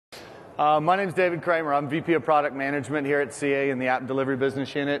My name is David Cramer. I'm VP of Product Management here at CA in the App Delivery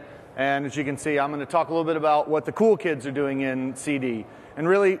Business Unit. And as you can see, I'm going to talk a little bit about what the cool kids are doing in CD. And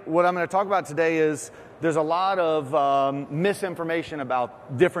really, what I'm going to talk about today is there's a lot of misinformation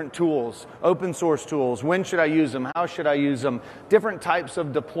about different tools, open source tools. When should I use them? How should I use them? Different types of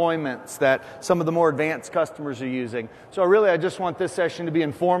deployments that some of the more advanced customers are using. So really, I just want this session to be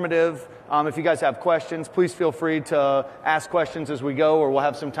informative. If you guys have questions, please feel free to ask questions as we go, or we'll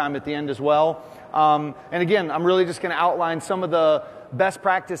have some time at the end as well. And again, I'm really just going to outline some of the best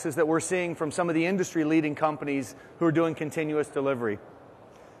practices that we're seeing from some of the industry-leading companies who are doing continuous delivery.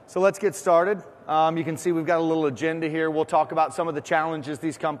 So let's get started. You can see we've got a little agenda here. We'll talk about some of the challenges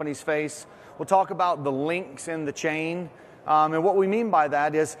these companies face. We'll talk about the links in the chain. And what we mean by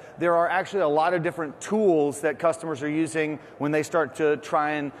that is there are actually a lot of different tools that customers are using when they start to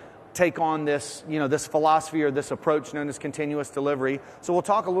try and take on this, this philosophy or this approach known as continuous delivery. So we'll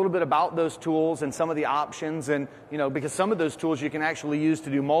talk a little bit about those tools and some of the options, and because some of those tools you can actually use to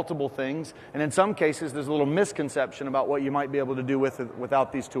do multiple things, and in some cases there's a little misconception about what you might be able to do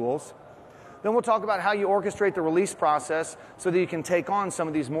without these tools. Then we'll talk about how you orchestrate the release process so that you can take on some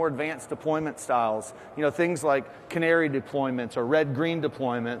of these more advanced deployment styles. Things like canary deployments or red-green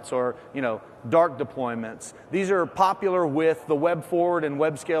deployments or, dark deployments. These are popular with the web forward and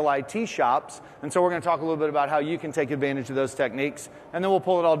web scale IT shops. And so we're going to talk a little bit about how you can take advantage of those techniques. And then we'll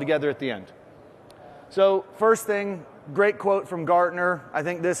pull it all together at the end. So first thing, great quote from Gartner. I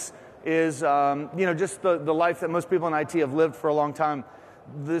think this is, just the life that most people in IT have lived for a long time.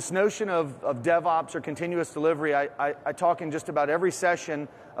 This notion of DevOps or continuous delivery, I talk in just about every session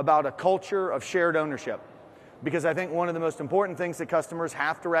about a culture of shared ownership. Because I think one of the most important things that customers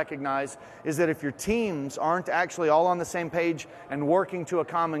have to recognize is that if your teams aren't actually all on the same page and working to a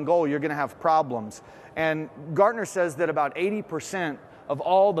common goal, you're going to have problems. And Gartner says that about 80% of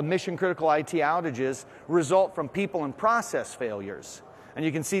all the mission-critical IT outages result from people and process failures. And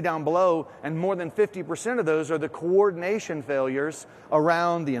you can see down below, and more than 50% of those are the coordination failures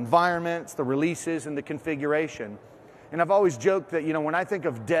around the environments, the releases, and the configuration. And I've always joked that, when I think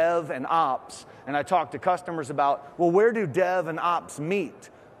of dev and ops, and I talk to customers about, well, where do dev and ops meet?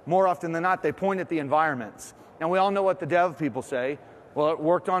 More often than not, they point at the environments. And we all know what the dev people say. Well, it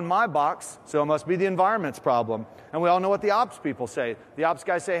worked on my box, so it must be the environment's problem. And we all know what the ops people say. The ops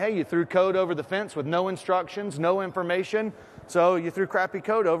guys say, hey, you threw code over the fence with no instructions, no information, so you threw crappy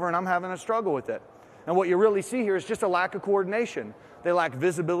code over and I'm having a struggle with it. And what you really see here is just a lack of coordination. They lack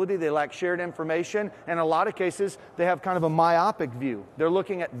visibility, they lack shared information, and in a lot of cases, they have kind of a myopic view. They're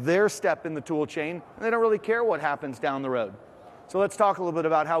looking at their step in the tool chain, and they don't really care what happens down the road. So let's talk a little bit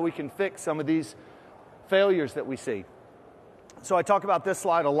about how we can fix some of these failures that we see. So I talk about this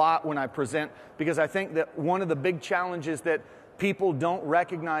slide a lot when I present, because I think that one of the big challenges that people don't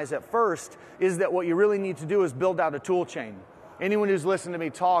recognize at first is that what you really need to do is build out a tool chain. Anyone who's listened to me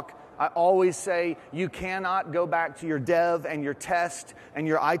talk, I always say you cannot go back to your dev and your test and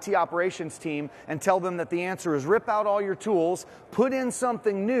your IT operations team and tell them that the answer is rip out all your tools, put in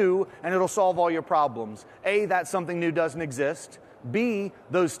something new, and it'll solve all your problems. A, that something new doesn't exist. B,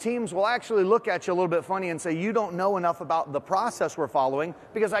 those teams will actually look at you a little bit funny and say, you don't know enough about the process we're following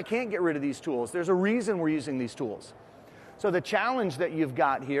because I can't get rid of these tools. There's a reason we're using these tools. So the challenge that you've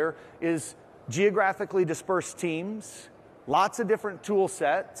got here is geographically dispersed teams, lots of different tool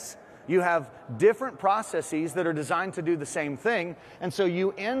sets. You have different processes that are designed to do the same thing, and so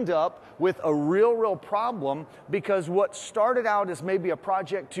you end up with a real problem because what started out as maybe a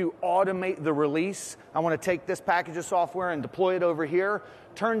project to automate the release, I want to take this package of software and deploy it over here,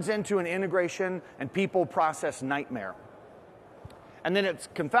 turns into an integration and people process nightmare. And then it's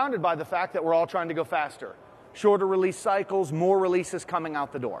confounded by the fact that we're all trying to go faster. Shorter release cycles, more releases coming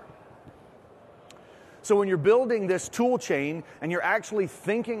out the door. So when you're building this tool chain and you're actually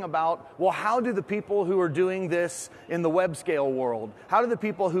thinking about, well, how do the people who are doing this in the web scale world, how do the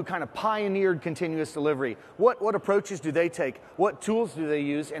people who kind of pioneered continuous delivery, what approaches do they take? What tools do they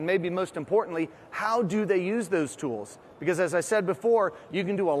use? And maybe most importantly, how do they use those tools? Because as I said before, you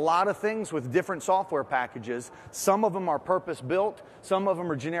can do a lot of things with different software packages. Some of them are purpose-built, some of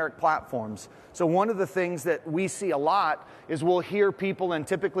them are generic platforms. So one of the things that we see a lot is we'll hear people, and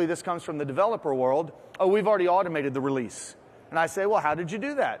typically this comes from the developer world, oh, we've already automated the release. And I say, well, how did you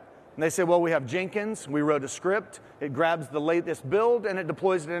do that? And they say, well, we have Jenkins, we wrote a script, it grabs the latest build, and it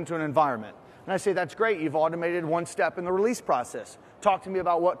deploys it into an environment. And I say, that's great, you've automated one step in the release process. Talk to me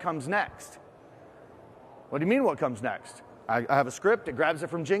about what comes next. What do you mean what comes next? I have a script, it grabs it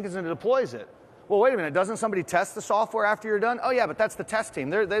from Jenkins and it deploys it. Well, wait a minute, doesn't somebody test the software after you're done? Oh yeah, but that's the test team.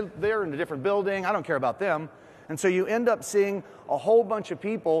 They're in a different building, I don't care about them. And so you end up seeing a whole bunch of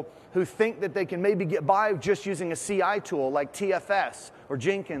people who think that they can maybe get by just using a CI tool like TFS or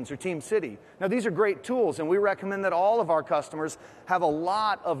Jenkins or TeamCity. Now, these are great tools, and we recommend that all of our customers have a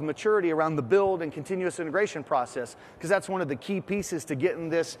lot of maturity around the build and continuous integration process, because that's one of the key pieces to getting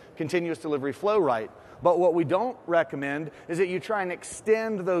this continuous delivery flow right. But what we don't recommend is that you try and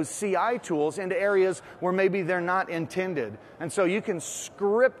extend those CI tools into areas where maybe they're not intended. And so you can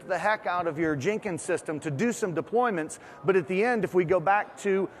script the heck out of your Jenkins system to do some deployments, but at the end, if we go back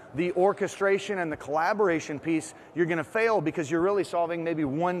to the orchestration and the collaboration piece, you're going to fail because you're really solving maybe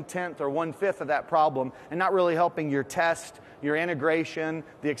 1/10 or 1/5 of that problem and not really helping your test, your integration,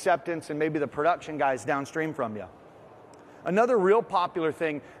 the acceptance, and maybe the production guys downstream from you. Another real popular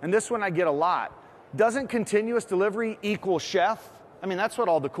thing, and this one I get a lot, doesn't continuous delivery equal Chef? I mean, that's what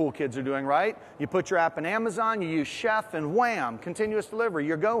all the cool kids are doing, right? You put your app in Amazon, you use Chef, and wham, continuous delivery,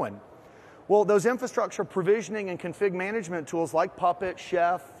 you're going. Well, those infrastructure provisioning and config management tools like Puppet,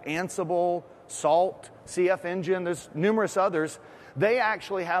 Chef, Ansible, Salt, CF Engine, there's numerous others, they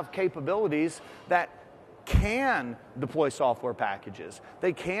actually have capabilities that can deploy software packages.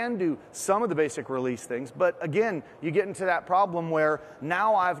 They can do some of the basic release things, but again, you get into that problem where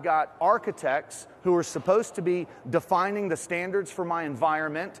now I've got architects who are supposed to be defining the standards for my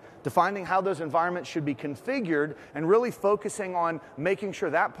environment, defining how those environments should be configured, and really focusing on making sure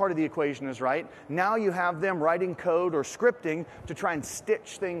that part of the equation is right. Now you have them writing code or scripting to try and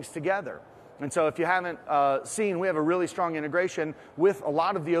stitch things together. And so if you haven't seen, we have a really strong integration with a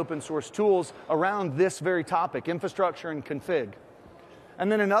lot of the open source tools around this very topic, infrastructure and config.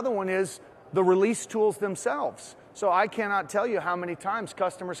 And then another one is the release tools themselves. So I cannot tell you how many times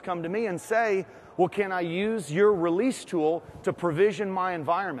customers come to me and say, well, can I use your release tool to provision my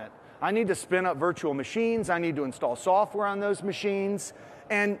environment? I need to spin up virtual machines. I need to install software on those machines.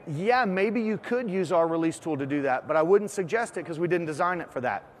 And yeah, maybe you could use our release tool to do that, but I wouldn't suggest it because we didn't design it for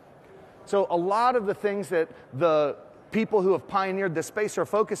that. So a lot of the things that the people who have pioneered this space are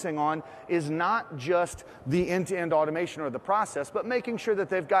focusing on is not just the end-to-end automation or the process, but making sure that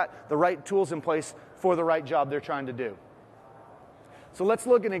they've got the right tools in place for the right job they're trying to do. So let's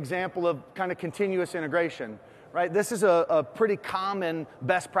look at an example of kind of continuous integration, right? This is a pretty common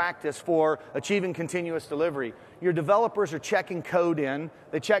best practice for achieving continuous delivery. Your developers are checking code in.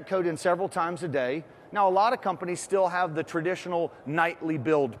 They check code in several times a day. Now, a lot of companies still have the traditional nightly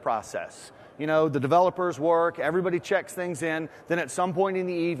build process. You know, the developers work, everybody checks things in, then at some point in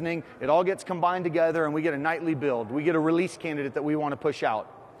the evening, it all gets combined together and we get a nightly build. We get a release candidate that we want to push out.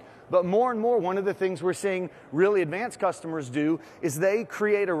 But more and more, one of the things we're seeing really advanced customers do is they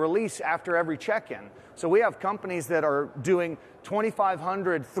create a release after every check-in. So we have companies that are doing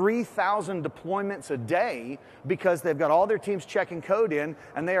 2,500, 3,000 deployments a day because they've got all their teams checking code in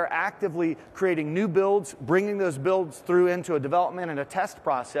and they are actively creating new builds, bringing those builds through into a development and a test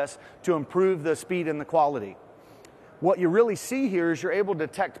process to improve the speed and the quality. What you really see here is you're able to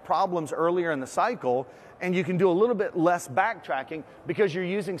detect problems earlier in the cycle, and you can do a little bit less backtracking because you're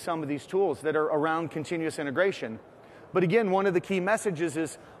using some of these tools that are around continuous integration. But again, one of the key messages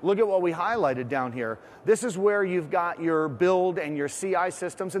is, look at what we highlighted down here. This is where you've got your build and your CI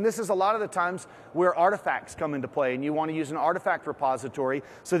systems, and this is a lot of the times where artifacts come into play, and you want to use an artifact repository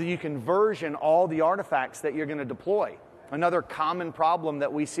so that you can version all the artifacts that you're going to deploy. Another common problem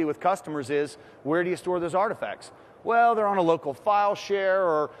that we see with customers is, where do you store those artifacts? Well, they're on a local file share,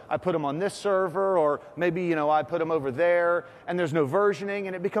 or I put them on this server, or maybe, I put them over there, and there's no versioning,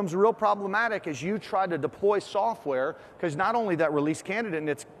 and it becomes real problematic as you try to deploy software, because not only that release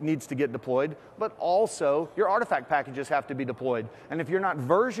candidate needs to get deployed, but also your artifact packages have to be deployed. And if you're not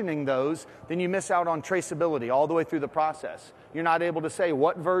versioning those, then you miss out on traceability all the way through the process. You're not able to say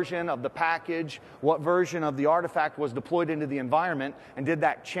what version of the package, what version of the artifact was deployed into the environment, and did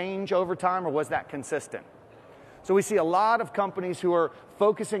that change over time, or was that consistent? So we see a lot of companies who are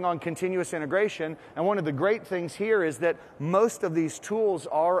focusing on continuous integration, and one of the great things here is that most of these tools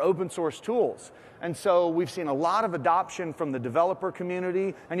are open source tools. And so we've seen a lot of adoption from the developer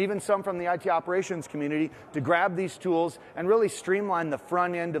community and even some from the IT operations community to grab these tools and really streamline the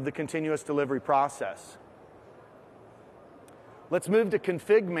front end of the continuous delivery process. Let's move to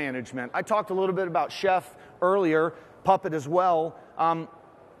config management. I talked a little bit about Chef earlier, Puppet as well.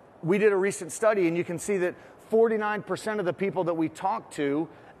 We did a recent study, and you can see that 49% of the people that we talk to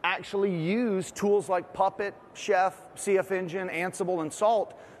actually use tools like Puppet, Chef, CF Engine, Ansible, and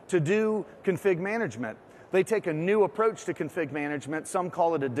Salt to do config management. They take a new approach to config management. Some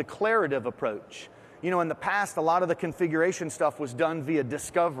call it a declarative approach. In the past, a lot of the configuration stuff was done via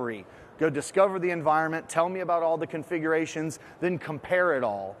discovery. go discover the environment, tell me about all the configurations, then compare it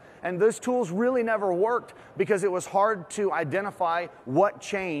all. And those tools really never worked because it was hard to identify what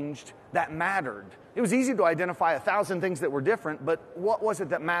changed that mattered. It was easy to identify 1,000 things that were different, but what was it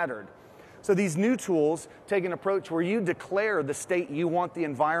that mattered? So these new tools take an approach where you declare the state you want the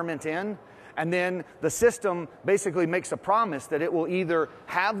environment in, and then the system basically makes a promise that it will either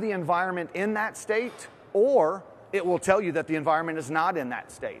have the environment in that state or it will tell you that the environment is not in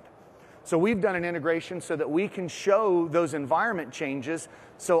that state. So we've done an integration so that we can show those environment changes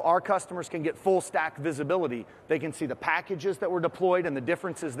so our customers can get full stack visibility. They can see the packages that were deployed and the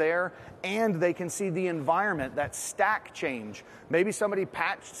differences there, and they can see the environment, that stack change. Maybe somebody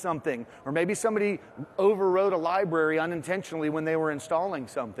patched something, or maybe somebody overwrote a library unintentionally when they were installing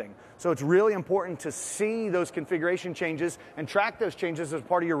something. So it's really important to see those configuration changes and track those changes as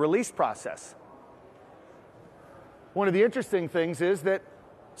part of your release process. One of the interesting things is that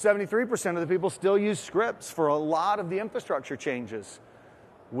 73% of the people still use scripts for a lot of the infrastructure changes.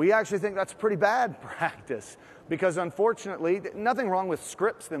 We actually think that's pretty bad practice because unfortunately, nothing wrong with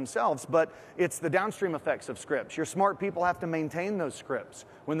scripts themselves, but it's the downstream effects of scripts. Your smart people have to maintain those scripts.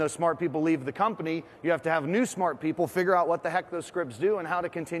 When those smart people leave the company, you have to have new smart people figure out what the heck those scripts do and how to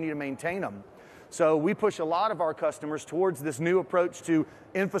continue to maintain them. So we push a lot of our customers towards this new approach to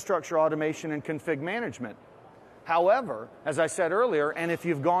infrastructure automation and config management. However, as I said earlier, and if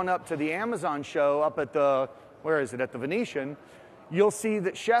you've gone up to the Amazon show up at the, where is it, at the Venetian, you'll see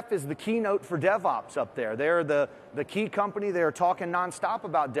that Chef is the keynote for DevOps up there. They're the key company. They're talking nonstop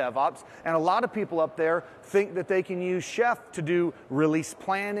about DevOps, and a lot of people up there think that they can use Chef to do release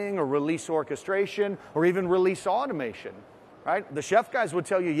planning or release orchestration or even release automation, right? The Chef guys would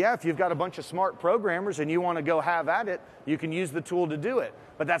tell you, yeah, if you've got a bunch of smart programmers and you want to go have at it, you can use the tool to do it,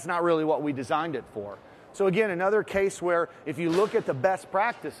 but that's not really what we designed it for. So again, another case where if you look at the best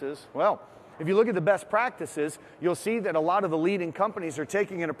practices, you'll see that a lot of the leading companies are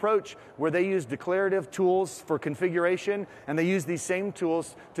taking an approach where they use declarative tools for configuration, and they use these same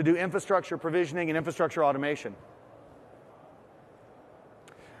tools to do infrastructure provisioning and infrastructure automation.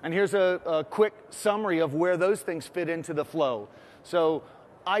 And here's a quick summary of where those things fit into the flow. So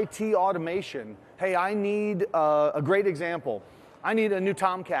IT automation, hey, I need a great example. I need a new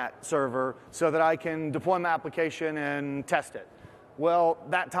Tomcat server so that I can deploy my application and test it. Well,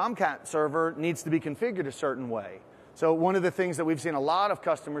 that Tomcat server needs to be configured a certain way. So one of the things that we've seen a lot of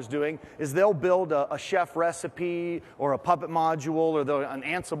customers doing is they'll build a Chef recipe or a Puppet module or an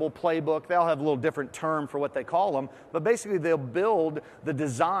Ansible playbook. They'll have a little different term for what they call them, but basically they'll build the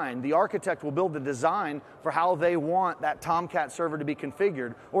design. The architect will build the design for how they want that Tomcat server to be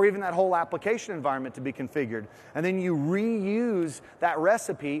configured, or even that whole application environment to be configured. And then you reuse that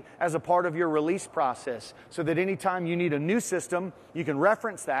recipe as a part of your release process so that anytime you need a new system, you can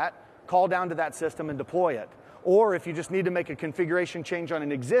reference that, call down to that system and deploy it. Or if you just need to make a configuration change on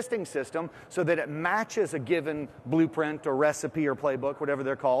an existing system so that it matches a given blueprint or recipe or playbook, whatever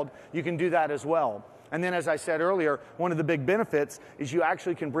they're called, you can do that as well. And then as I said earlier, one of the big benefits is you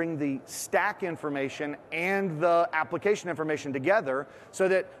actually can bring the stack information and the application information together so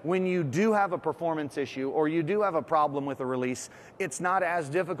that when you do have a performance issue or you do have a problem with a release, it's not as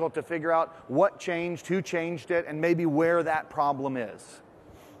difficult to figure out what changed, who changed it, and maybe where that problem is.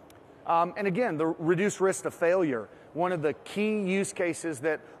 And again, the reduced risk of failure. One of the key use cases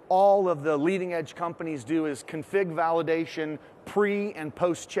that all of the leading edge companies do is config validation pre and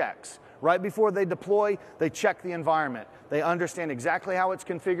post checks. Right before they deploy, they check the environment. They understand exactly how it's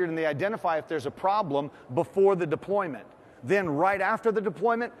configured and they identify if there's a problem before the deployment. Then right after the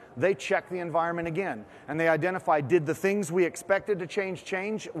deployment, they check the environment again. And they identify, did the things we expected to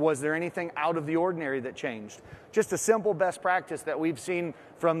change? Was there anything out of the ordinary that changed? Just a simple best practice that we've seen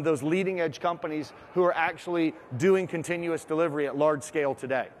from those leading edge companies who are actually doing continuous delivery at large scale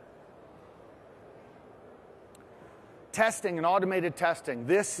today. Testing and automated testing.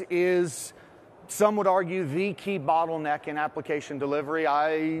 This is, some would argue, the key bottleneck in application delivery.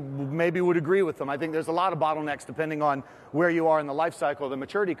 I maybe would agree with them. I think there's a lot of bottlenecks depending on where you are in the life cycle, the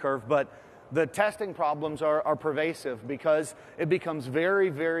maturity curve, but the testing problems are pervasive because it becomes very,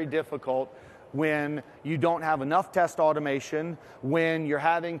 very difficult when you don't have enough test automation, when you're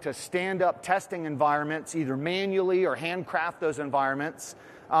having to stand up testing environments, either manually or handcraft those environments.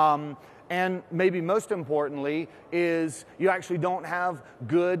 And maybe most importantly is you actually don't have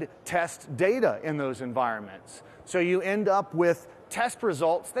good test data in those environments. So you end up with test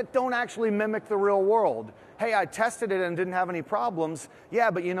results that don't actually mimic the real world. hey, I tested it and didn't have any problems. Yeah,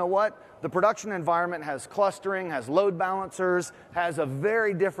 but you know what? The production environment has clustering, has load balancers, has a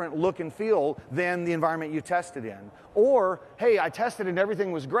very different look and feel than the environment you tested in. Or, hey, I tested and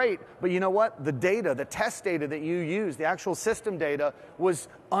everything was great, but you know what? The data, the test data that you used, the actual system data was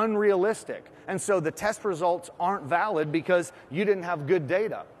unrealistic. And so the test results aren't valid because you didn't have good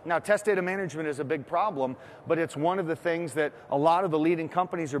data. Now, test data management is a big problem, but it's one of the things that a lot of the leading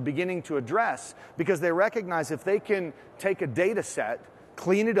companies are beginning to address because they recognize if they can take a data set,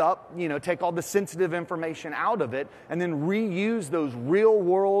 clean it up, take all the sensitive information out of it, and then reuse those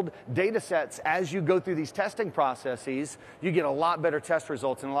real-world data sets as you go through these testing processes, you get a lot better test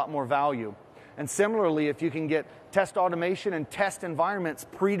results and a lot more value. And similarly, if you can get test automation and test environments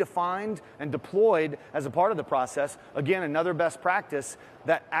predefined and deployed as a part of the process, again, another best practice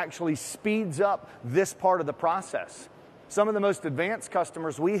that actually speeds up this part of the process. Some of the most advanced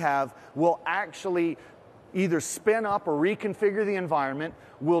customers we have will actually either spin up or reconfigure the environment,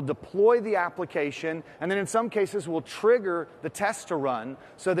 will deploy the application, and then in some cases will trigger the test to run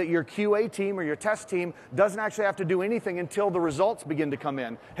so that your QA team or your test team doesn't actually have to do anything until the results begin to come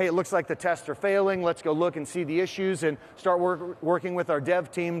in. Hey, it looks like the tests are failing. Let's go look and see the issues and start working with our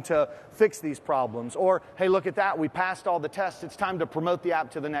dev team to fix these problems. Or, hey, look at that. We passed all the tests. It's time to promote the app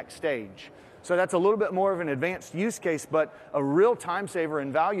to the next stage. So that's a little bit more of an advanced use case, but a real time saver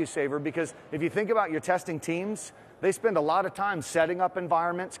and value saver, because if you think about your testing teams, they spend a lot of time setting up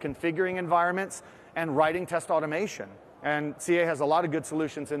environments, configuring environments, and writing test automation. And CA has a lot of good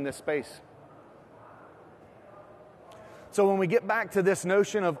solutions in this space. So when we get back to this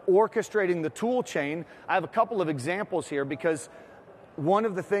notion of orchestrating the tool chain, I have a couple of examples here, because one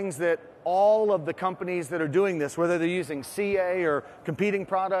of the things that all of the companies that are doing this, whether they're using CA or competing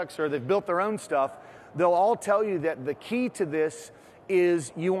products or they've built their own stuff, they'll all tell you that the key to this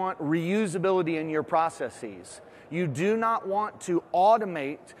is you want reusability in your processes. You do not want to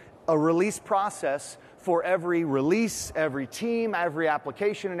automate a release process for every release, every team, every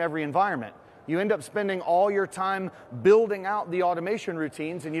application, and every environment. You end up spending all your time building out the automation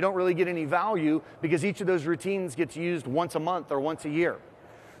routines, and you don't really get any value because each of those routines gets used once a month or once a year.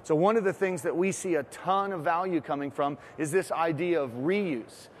 So one of the things that we see a ton of value coming from is this idea of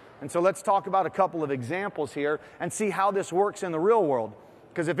reuse. And so let's talk about a couple of examples here and see how this works in the real world.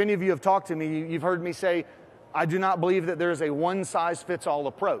 Because if any of you have talked to me, you've heard me say, I do not believe that there's a one-size-fits-all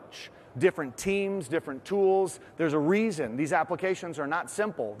approach. Different teams, different tools, there's a reason. These applications are not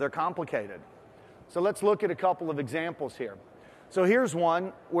simple, they're complicated. So let's look at a couple of examples here. So here's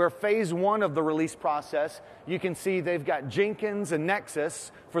one where phase one of the release process, you can see they've got Jenkins and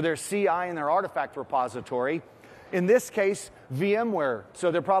Nexus for their CI and their artifact repository. In this case, VMware.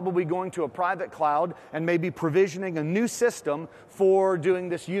 So they're probably going to a private cloud and maybe provisioning a new system for doing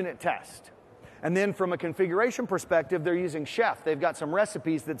this unit test. And then from a configuration perspective, they're using Chef. They've got some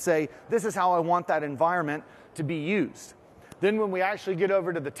recipes that say, this is how I want that environment to be used. Then when we actually get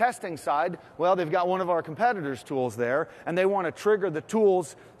over to the testing side, well, they've got one of our competitors' tools there, and they want to trigger the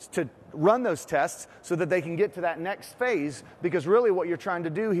tools to run those tests so that they can get to that next phase, because really what you're trying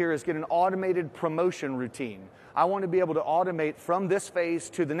to do here is get an automated promotion routine. I want to be able to automate from this phase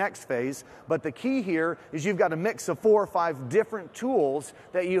to the next phase, but the key here is you've got a mix of 4 or 5 different tools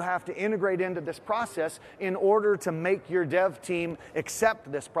that you have to integrate into this process in order to make your dev team accept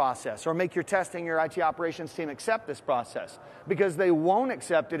this process, or make your testing, your IT operations team accept this process, because they won't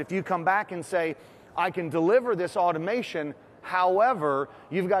accept it if you come back and say, I can deliver this automation, however,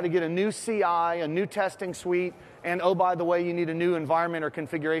 you've got to get a new CI, a new testing suite, and oh, by the way, you need a new environment or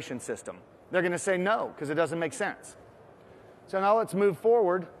configuration system. They're going to say no, because it doesn't make sense. So now let's move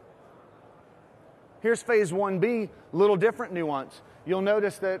forward. Here's phase 1B, little different nuance. You'll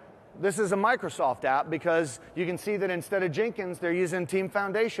notice that this is a Microsoft app, because you can see that instead of Jenkins, they're using Team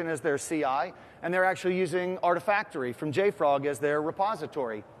Foundation as their CI, and they're actually using Artifactory from JFrog as their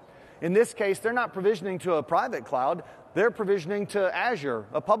repository. In this case, they're not provisioning to a private cloud, they're provisioning to Azure,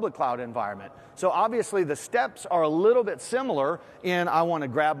 a public cloud environment. So obviously the steps are a little bit similar in I want to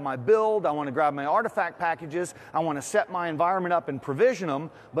grab my build, I want to grab my artifact packages, I want to set my environment up and provision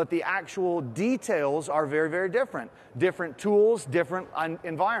them, but the actual details are very, very different. Different tools, different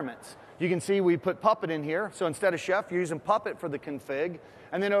environments. You can see we put Puppet in here, so instead of Chef, you're using Puppet for the config,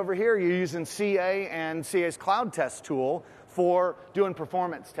 and then over here you're using CA and CA's Cloud Test tool for doing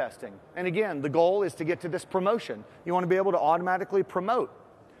performance testing. And again, the goal is to get to this promotion. You want to be able to automatically promote.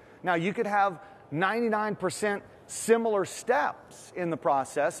 Now, you could have 99% similar steps in the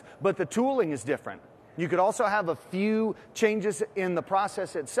process, but the tooling is different. You could also have a few changes in the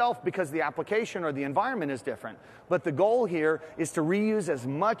process itself because the application or the environment is different. But the goal here is to reuse as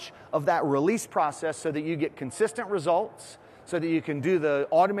much of that release process so that you get consistent results, so that you can do the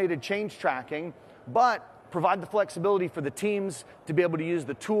automated change tracking, but provide the flexibility for the teams to be able to use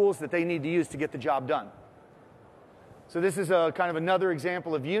the tools that they need to use to get the job done. So this is a kind of another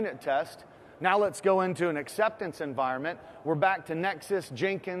example of unit test. Now let's go into an acceptance environment. We're back to Nexus,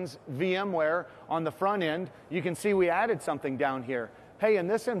 Jenkins, VMware on the front end. You can see we added something down here. Hey, in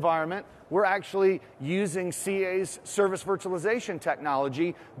this environment, we're actually using CA's service virtualization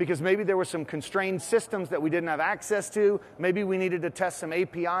technology because maybe there were some constrained systems that we didn't have access to. Maybe we needed to test some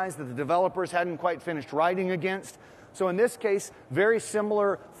APIs that the developers hadn't quite finished writing against. So in this case, very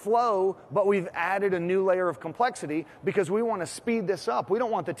similar flow, but we've added a new layer of complexity because we want to speed this up. We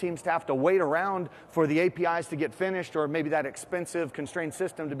don't want the teams to have to wait around for the APIs to get finished or maybe that expensive constrained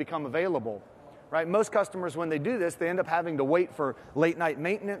system to become available. Right? Most customers, when they do this, they end up having to wait for late night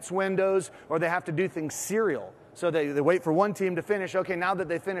maintenance windows, or they have to do things serial. So they wait for one team to finish. Okay, now that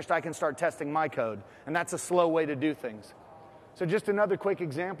they finished, I can start testing my code. And that's a slow way to do things. So just another quick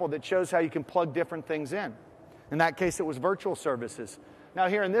example that shows how you can plug different things in. In that case, it was virtual services. Now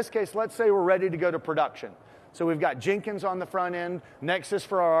here in this case, let's say we're ready to go to production. So we've got Jenkins on the front end, Nexus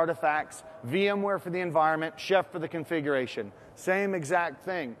for our artifacts, VMware for the environment, Chef for the configuration. Same exact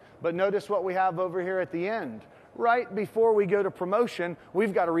thing. But notice what we have over here at the end. Right before we go to promotion,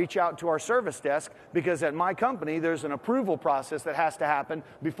 we've got to reach out to our service desk because at my company, there's an approval process that has to happen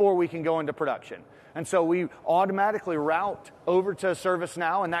before we can go into production. And so we automatically route over to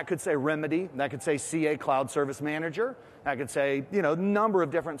ServiceNow, and that could say Remedy, that could say CA Cloud Service Manager, that could say, a number of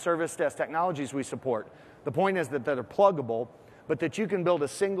different service desk technologies we support. The point is that they're pluggable, but that you can build a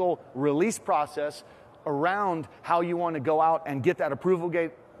single release process around how you want to go out and get that approval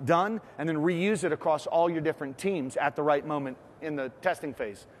gate done and then reuse it across all your different teams at the right moment in the testing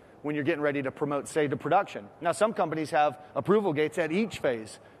phase when you're getting ready to promote, say, to production. Now, some companies have approval gates at each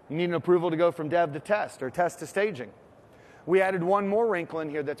phase. You need an approval to go from dev to test or test to staging. We added one more wrinkle in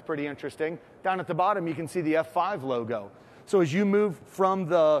here that's pretty interesting. Down at the bottom, you can see the F5 logo. So as you move from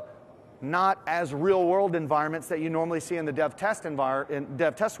the not as real-world environments that you normally see in the dev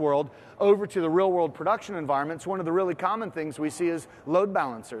test world over to the real-world production environments, one of the really common things we see is load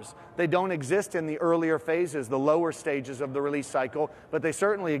balancers. They don't exist in the earlier phases, the lower stages of the release cycle, but they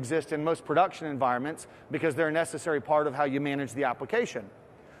certainly exist in most production environments because they're a necessary part of how you manage the application.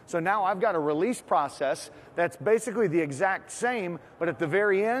 So now I've got a release process that's basically the exact same, but at the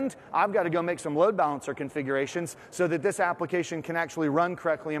very end, I've got to go make some load balancer configurations so that this application can actually run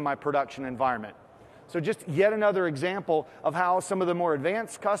correctly in my production environment. So just yet another example of how some of the more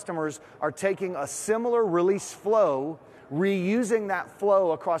advanced customers are taking a similar release flow, reusing that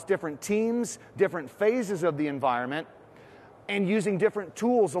flow across different teams, different phases of the environment, and using different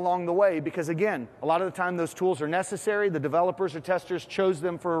tools along the way because, again, a lot of the time those tools are necessary. The developers or testers chose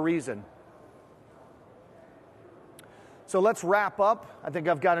them for a reason. So let's wrap up. I think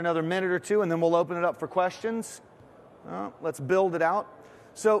I've got another minute or two, and then we'll open it up for questions. Let's build it out.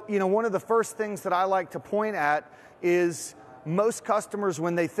 So, one of the first things that I like to point at is most customers,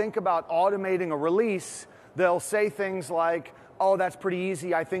 when they think about automating a release, they'll say things like, oh, that's pretty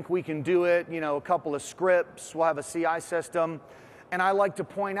easy, I think we can do it, a couple of scripts, we'll have a CI system. And I like to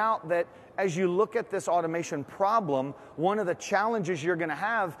point out that as you look at this automation problem, one of the challenges you're going to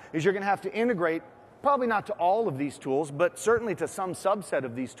have is you're going to have to integrate, probably not to all of these tools, but certainly to some subset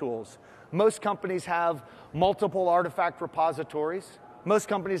of these tools. Most companies have multiple artifact repositories. Most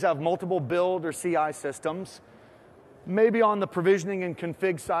companies have multiple build or CI systems. Maybe on the provisioning and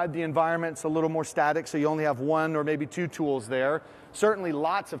config side, the environment's a little more static, so you only have one or maybe two tools there. Certainly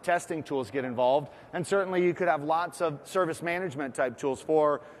lots of testing tools get involved, and certainly you could have lots of service management type tools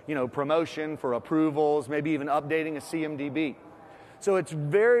for, promotion, for approvals, maybe even updating a CMDB. So it's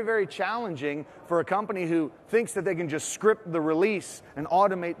very, very challenging for a company who thinks that they can just script the release and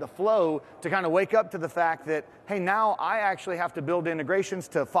automate the flow to kind of wake up to the fact that, hey, now I actually have to build integrations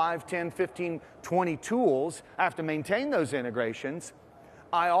to 5, 10, 15, 20 tools. I have to maintain those integrations.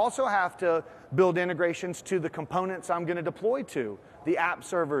 I also have to build integrations to the components I'm going to deploy to. The app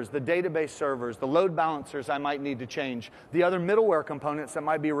servers, the database servers, the load balancers I might need to change, the other middleware components that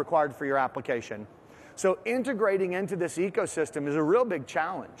might be required for your application. So integrating into this ecosystem is a real big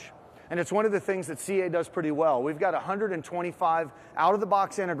challenge. And it's one of the things that CA does pretty well. We've got 125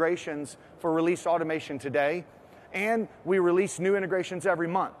 out-of-the-box integrations for release automation today, and we release new integrations every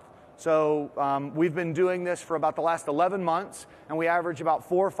month. So we've been doing this for about the last 11 months, and we average about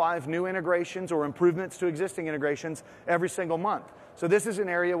 4 or 5 new integrations or improvements to existing integrations every single month. So this is an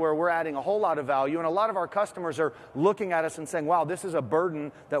area where we're adding a whole lot of value, and a lot of our customers are looking at us and saying, wow, this is a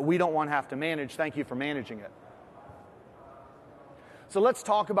burden that we don't want to have to manage. Thank you for managing it. So let's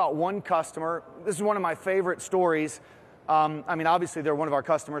talk about one customer. This is one of my favorite stories. I mean, obviously they're one of our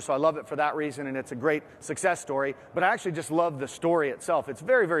customers, so I love it for that reason, and it's a great success story, but I actually just love the story itself. It's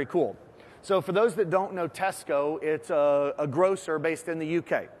very, very cool. So for those that don't know Tesco, it's a grocer based in the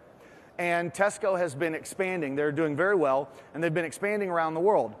UK. And Tesco has been expanding. They're doing very well, and they've been expanding around the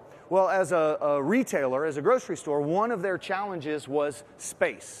world. Well, as a retailer, as a grocery store, one of their challenges was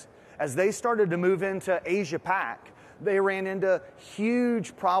space. As they started to move into Asia Pac, they ran into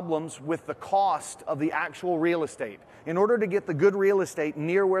huge problems with the cost of the actual real estate. In order to get the good real estate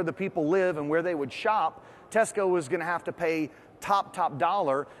near where the people live and where they would shop, Tesco was going to have to pay top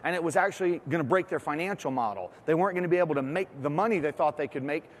dollar, and it was actually going to break their financial model. They weren't going to be able to make the money they thought they could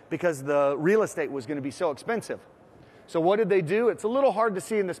make because the real estate was going to be so expensive. So what did they do? It's a little hard to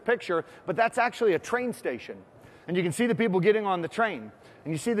see in this picture, but that's actually a train station. And you can see the people getting on the train.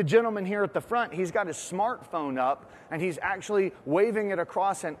 And you see the gentleman here at the front, he's got his smartphone up, and he's actually waving it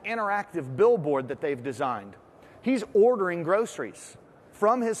across an interactive billboard that they've designed. He's ordering groceries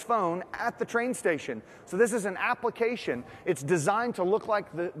from his phone at the train station. So this is an application. It's designed to look like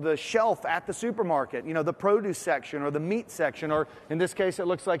the shelf at the supermarket, you know, the produce section or the meat section, or in this case, it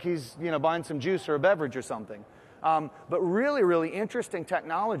looks like he's, you know, buying some juice or a beverage or something. But really, really interesting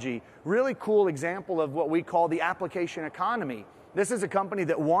technology, really cool example of what we call the application economy. This is a company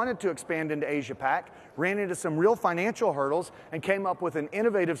that wanted to expand into Asia Pac, ran into some real financial hurdles, and came up with an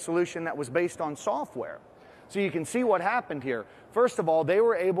innovative solution that was based on software. So you can see what happened here. First of all, they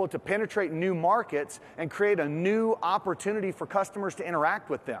were able to penetrate new markets and create a new opportunity for customers to interact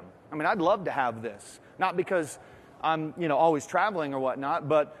with them. I mean, I'd love to have this, not because I'm, you know, always traveling or whatnot,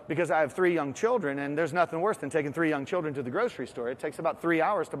 but because I have 3 young children, and there's nothing worse than taking 3 young children to the grocery store. It takes about 3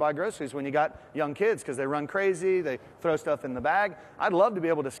 hours to buy groceries when you got young kids because they run crazy, they throw stuff in the bag. I'd love to be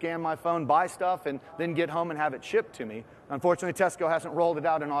able to scan my phone, buy stuff, and then get home and have it shipped to me. Unfortunately, Tesco hasn't rolled it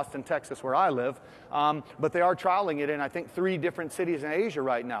out in Austin, Texas, where I live, but they are trialing it in, I think, 3 different cities in Asia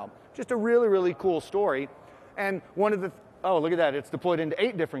right now. Just a really, really cool story. And one of the, oh, look at that, it's deployed into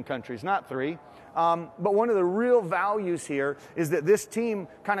 8 different countries, not 3. But one of the real values here is that this team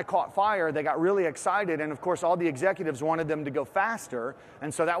kind of caught fire. They got really excited, and of course all the executives wanted them to go faster,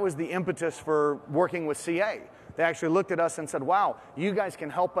 and so that was the impetus for working with CA. They actually looked at us and said, wow, you guys can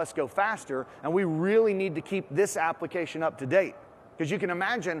help us go faster, and we really need to keep this application up to date. Because you can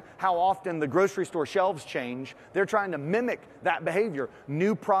imagine how often the grocery store shelves change. They're trying to mimic that behavior.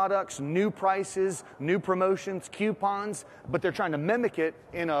 New products, new prices, new promotions, coupons, but they're trying to mimic it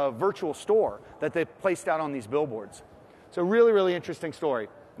in a virtual store that they've placed out on these billboards. So really, really interesting story.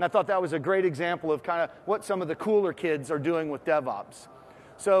 And I thought that was a great example of kind of what some of the cooler kids are doing with DevOps.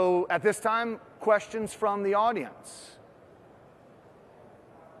 So at this time, questions from the audience?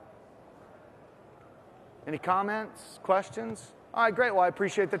 Any comments, questions? All right, great. Well, I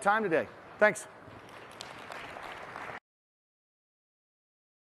appreciate the time today. Thanks.